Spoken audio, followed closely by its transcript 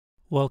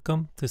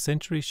Welcome to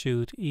Century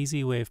Chute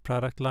Easy Wave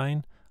product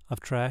line of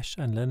trash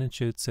and linen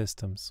chute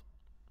systems.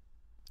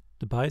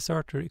 The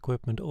bi-sorter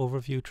equipment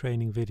overview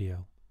training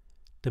video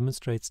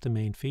demonstrates the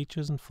main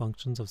features and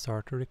functions of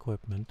sorter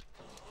equipment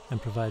and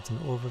provides an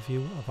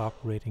overview of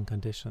operating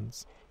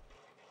conditions.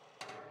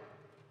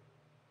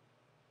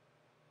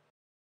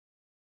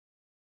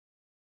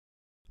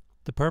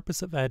 The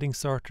purpose of adding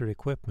sorter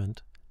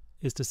equipment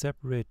is to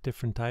separate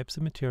different types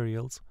of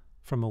materials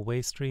from a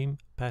waste stream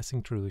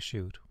passing through a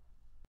chute.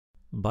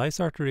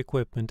 Bi-sorter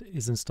equipment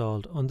is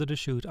installed under the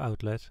chute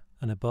outlet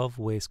and above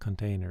waste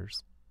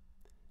containers.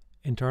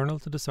 Internal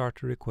to the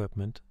sorter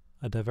equipment,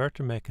 a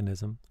diverter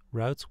mechanism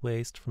routes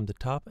waste from the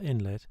top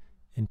inlet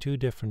in two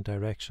different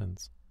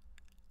directions.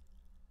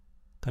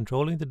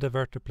 Controlling the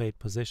diverter plate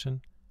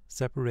position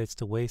separates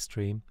the waste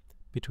stream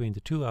between the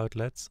two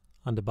outlets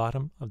on the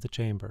bottom of the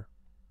chamber.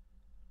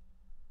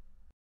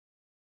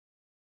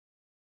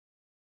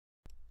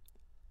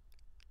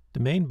 The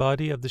main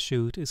body of the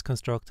chute is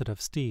constructed of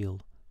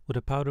steel with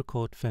a powder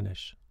coat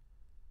finish.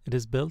 It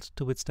is built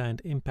to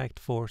withstand impact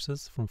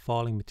forces from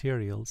falling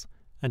materials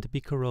and to be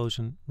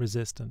corrosion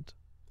resistant.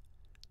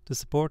 The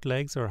support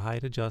legs are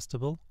height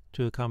adjustable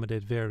to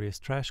accommodate various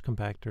trash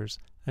compactors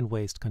and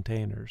waste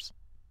containers.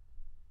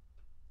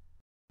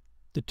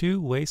 The two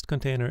waste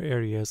container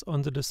areas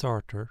under the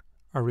sorter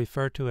are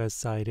referred to as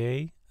Side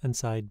A and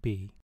Side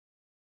B.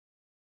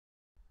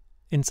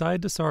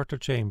 Inside the sorter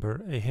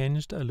chamber, a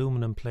hinged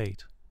aluminum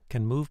plate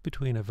can move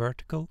between a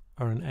vertical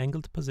or an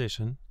angled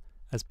position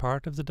as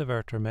part of the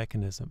diverter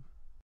mechanism.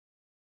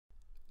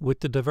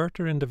 With the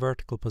diverter in the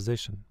vertical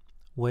position,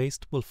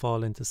 waste will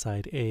fall into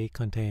Side A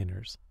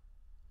containers.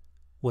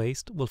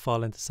 Waste will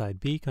fall into Side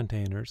B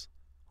containers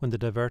when the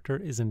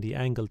diverter is in the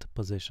angled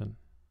position.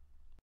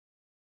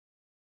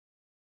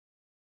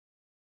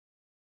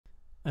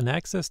 An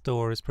access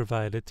door is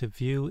provided to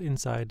view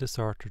inside the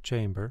sorter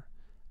chamber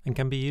and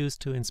can be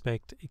used to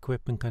inspect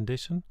equipment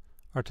condition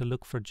or to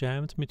look for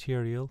jammed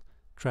material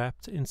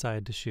trapped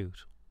inside the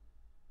chute.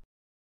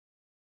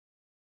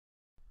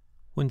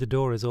 When the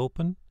door is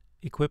open,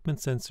 equipment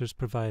sensors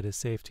provide a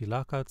safety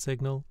lockout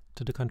signal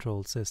to the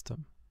control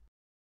system.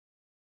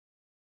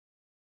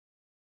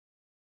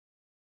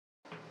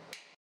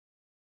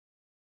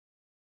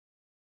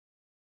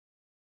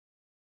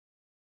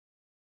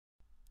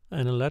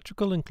 An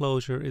electrical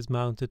enclosure is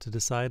mounted to the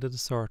side of the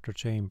sorter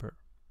chamber.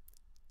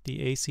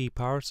 The AC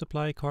power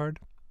supply cord,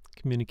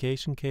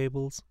 communication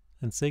cables,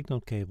 and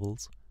signal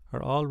cables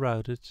are all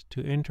routed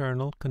to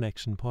internal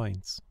connection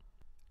points.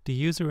 The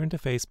user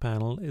interface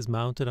panel is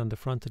mounted on the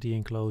front of the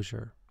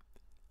enclosure.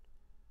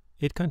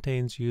 It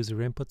contains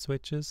user input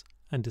switches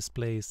and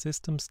displays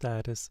system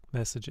status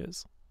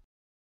messages.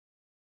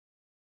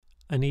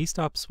 An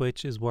e-stop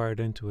switch is wired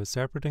into a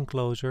separate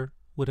enclosure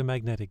with a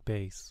magnetic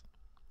base.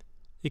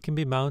 It can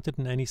be mounted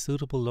in any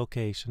suitable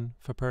location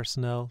for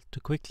personnel to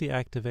quickly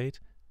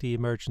activate the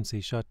emergency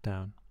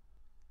shutdown.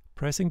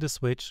 Pressing the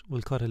switch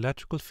will cut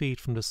electrical feed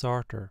from the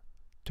sorter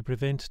to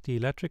prevent the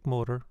electric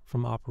motor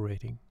from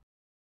operating.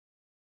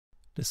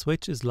 The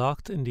switch is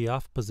locked in the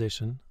off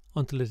position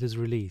until it is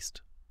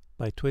released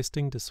by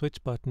twisting the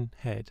switch button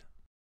head.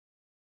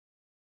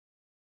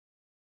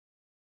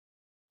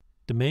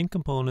 The main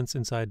components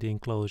inside the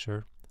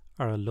enclosure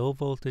are a low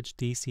voltage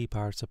DC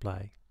power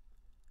supply,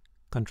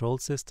 control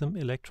system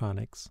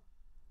electronics,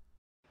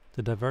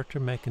 the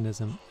diverter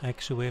mechanism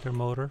actuator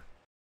motor,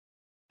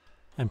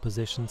 and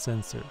position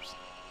sensors.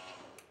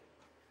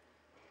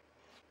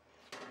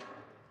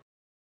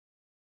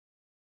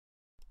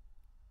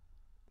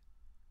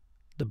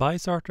 The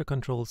bi-sorter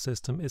control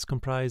system is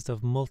comprised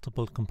of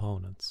multiple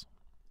components,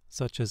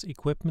 such as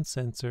equipment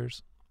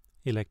sensors,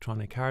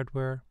 electronic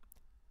hardware,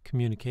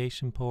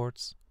 communication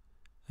ports,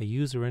 a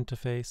user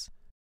interface,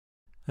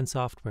 and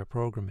software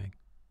programming.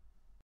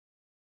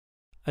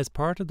 As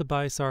part of the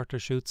bi-sorter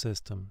chute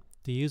system,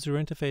 the user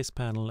interface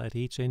panel at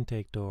each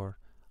intake door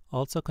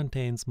also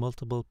contains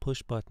multiple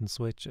push-button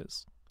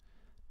switches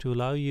to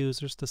allow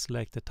users to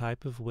select the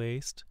type of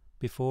waste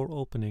before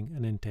opening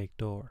an intake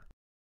door.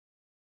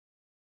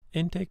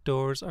 Intake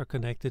doors are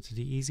connected to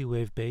the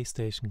EasyWave base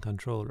station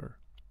controller.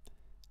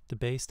 The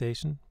base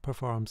station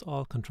performs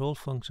all control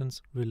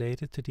functions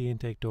related to the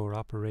intake door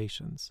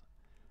operations,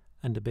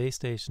 and the base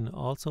station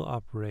also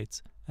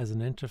operates as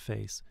an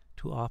interface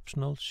to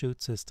optional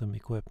chute system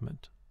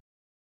equipment.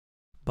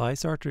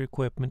 Bi-sorter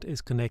equipment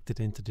is connected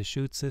into the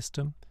chute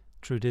system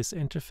through this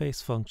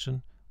interface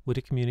function with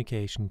a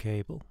communication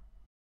cable.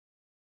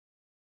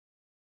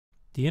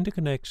 The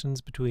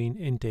interconnections between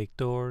intake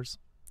doors,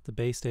 the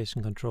base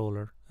station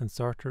controller, and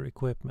sorter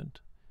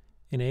equipment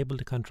enable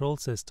the control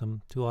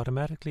system to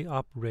automatically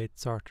operate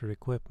sorter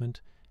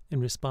equipment in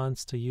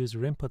response to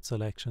user input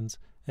selections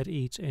at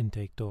each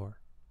intake door.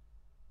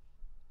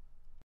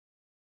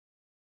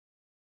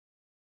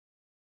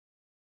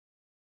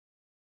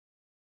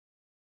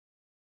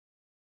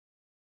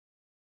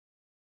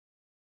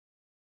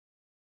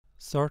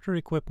 Sorter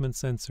equipment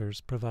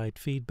sensors provide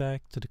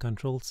feedback to the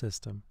control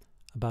system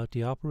about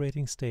the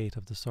operating state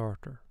of the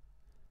sorter.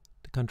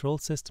 The control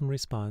system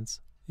response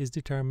is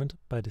determined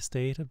by the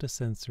state of the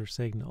sensor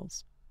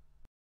signals.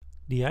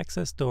 The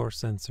access door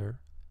sensor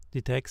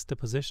detects the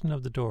position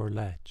of the door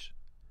latch.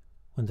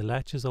 When the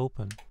latch is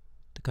open,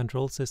 the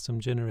control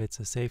system generates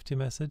a safety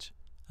message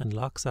and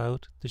locks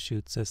out the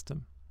chute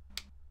system.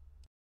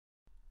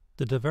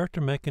 The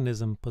diverter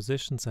mechanism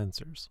position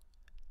sensors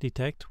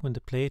detect when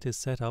the plate is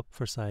set up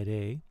for side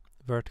A,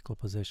 vertical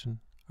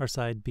position, or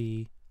side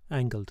B,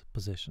 angled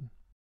position.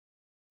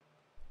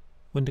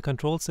 When the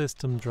control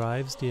system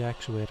drives the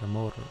actuator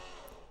motor,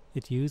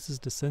 it uses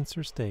the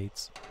sensor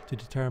states to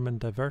determine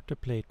diverter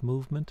plate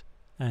movement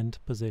and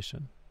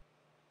position.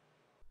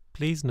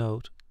 Please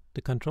note,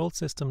 the control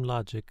system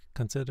logic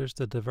considers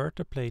the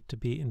diverter plate to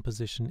be in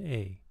position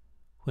A,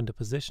 when the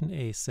position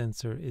A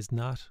sensor is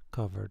not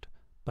covered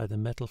by the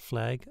metal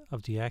flag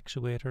of the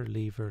actuator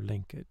lever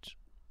linkage.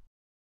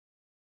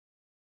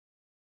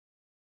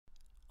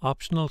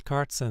 Optional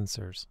cart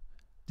sensors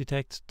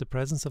detect the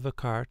presence of a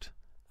cart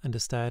and the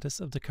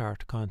status of the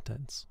cart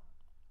contents.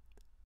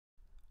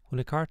 When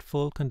a cart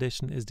full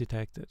condition is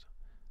detected,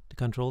 the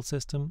control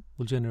system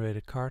will generate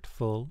a cart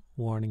full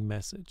warning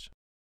message.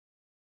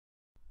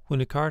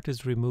 When a cart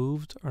is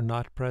removed or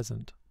not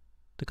present,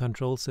 the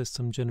control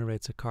system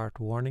generates a cart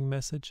warning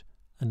message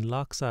and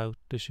locks out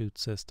the chute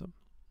system.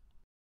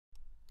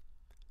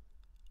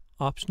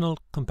 Optional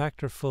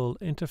compactor full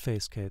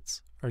interface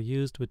kits are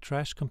used with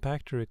trash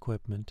compactor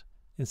equipment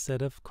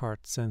instead of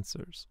cart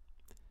sensors.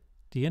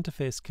 The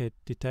interface kit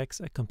detects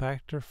a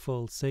compactor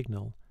full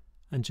signal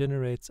and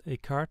generates a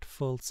cart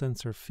full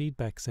sensor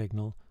feedback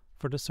signal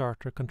for the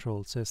sorter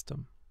control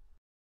system.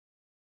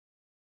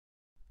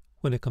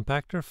 When a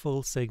compactor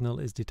full signal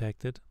is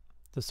detected,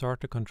 the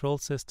sorter control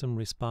system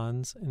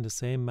responds in the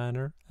same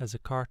manner as a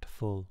cart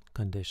full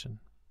condition.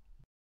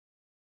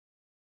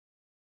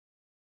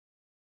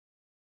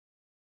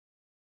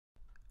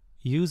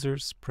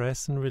 Users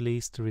press and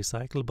release the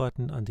recycle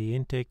button on the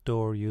intake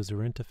door user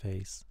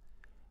interface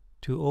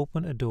to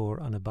open a door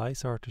on a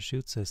bi-sorter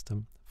chute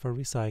system for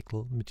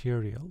recycle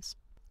materials.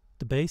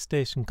 The base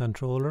station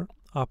controller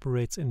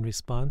operates in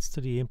response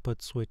to the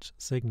input switch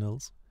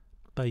signals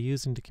by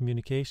using the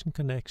communication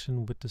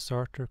connection with the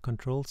sorter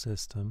control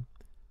system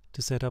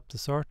to set up the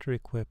sorter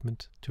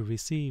equipment to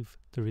receive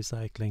the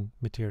recycling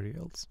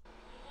materials.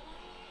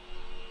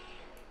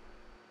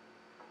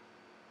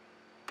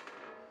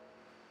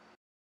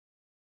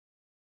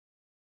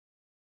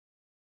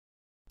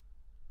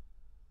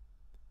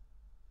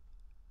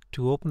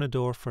 To open a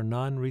door for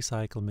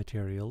non-recycle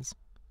materials,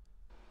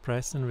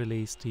 press and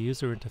release the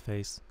user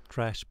interface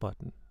trash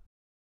button.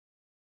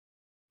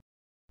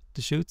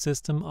 The chute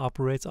system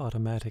operates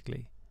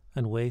automatically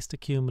and waste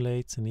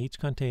accumulates in each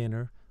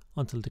container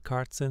until the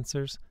cart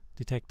sensors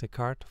detect a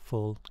cart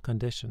full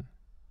condition.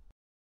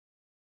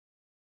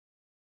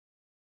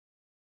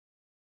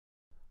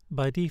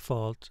 By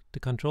default, the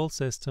control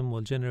system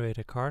will generate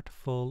a cart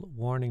full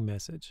warning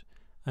message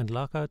and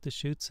lock out the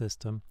chute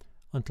system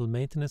until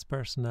maintenance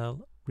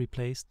personnel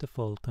replace the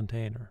full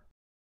container.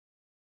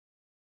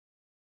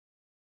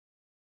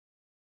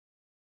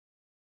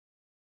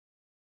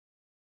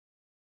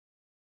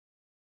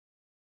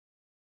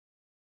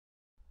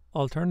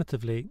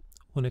 Alternatively,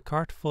 when a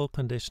cart full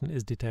condition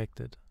is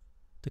detected,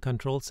 the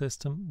control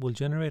system will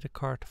generate a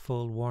cart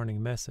full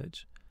warning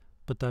message,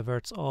 but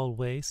diverts all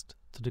waste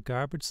to the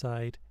garbage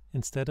side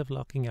instead of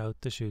locking out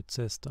the chute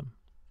system.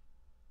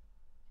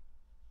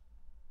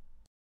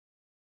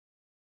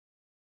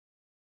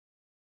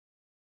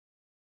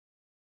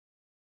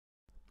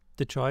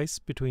 The choice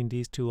between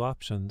these two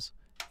options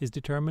is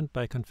determined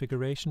by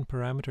configuration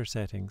parameter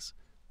settings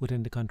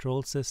within the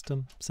control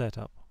system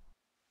setup.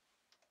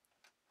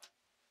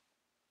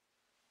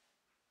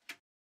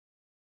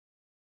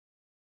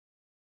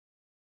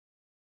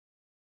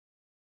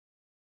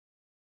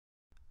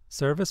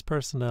 Service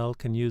personnel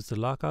can use the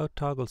lockout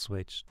toggle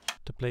switch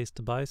to place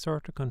the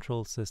bi-sorter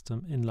control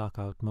system in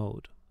lockout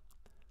mode.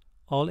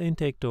 All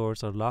intake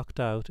doors are locked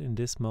out in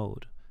this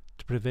mode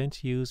to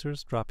prevent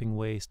users dropping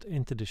waste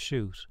into the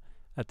chute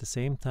at the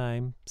same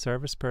time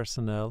service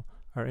personnel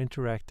are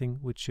interacting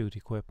with chute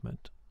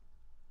equipment.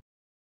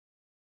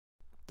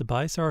 The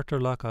bi-sorter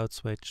lockout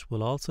switch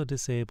will also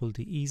disable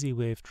the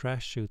EasyWave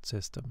trash chute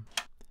system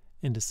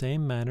in the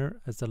same manner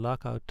as the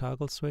lockout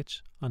toggle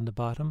switch on the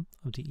bottom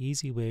of the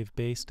EasyWave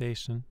base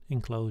station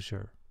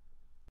enclosure.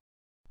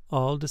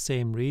 All the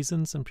same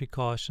reasons and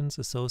precautions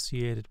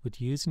associated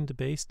with using the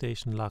base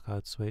station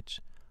lockout switch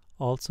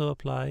also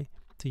apply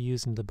to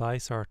using the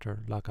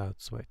bi-sorter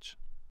lockout switch.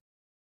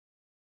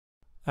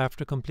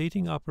 After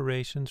completing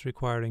operations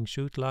requiring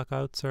chute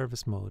lockout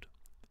service mode,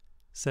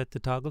 set the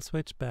toggle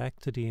switch back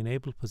to the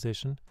enabled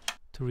position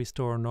to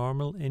restore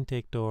normal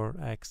intake door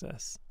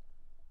access.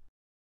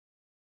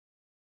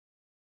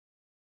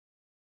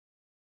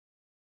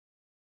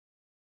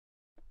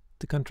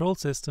 The control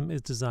system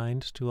is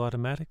designed to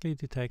automatically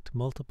detect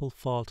multiple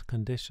fault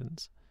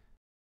conditions.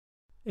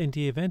 In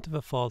the event of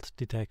a fault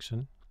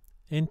detection,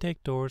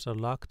 intake doors are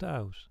locked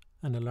out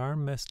and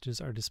alarm messages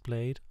are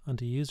displayed on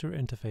the user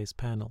interface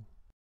panel.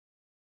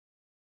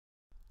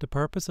 The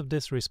purpose of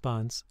this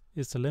response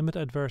is to limit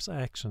adverse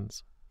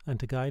actions and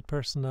to guide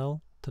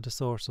personnel to the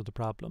source of the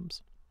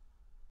problems.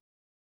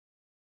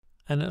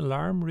 An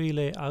alarm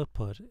relay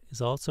output is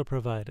also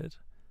provided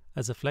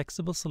as a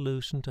flexible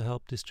solution to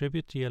help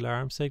distribute the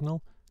alarm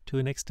signal to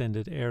an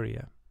extended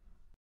area.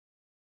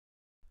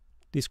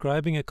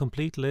 Describing a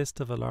complete list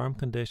of alarm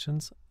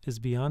conditions is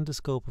beyond the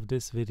scope of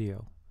this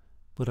video,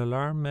 but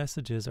alarm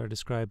messages are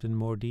described in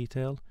more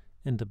detail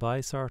in the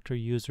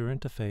BiSorter user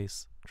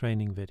interface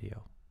training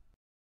video.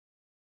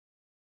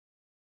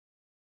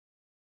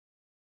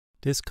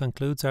 This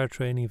concludes our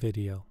training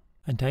video,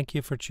 and thank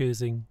you for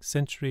choosing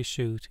Century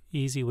Chute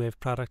EasyWave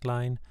product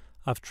line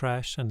of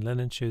trash and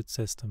linen chute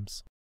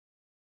systems.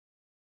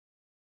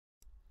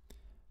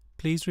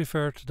 Please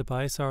refer to the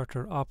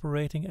BiSorter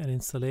Operating and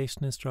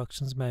Installation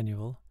Instructions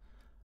Manual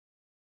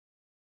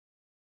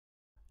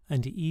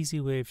and the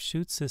EasyWave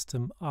Chute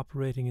System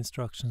Operating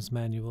Instructions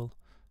Manual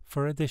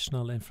for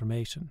additional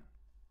information.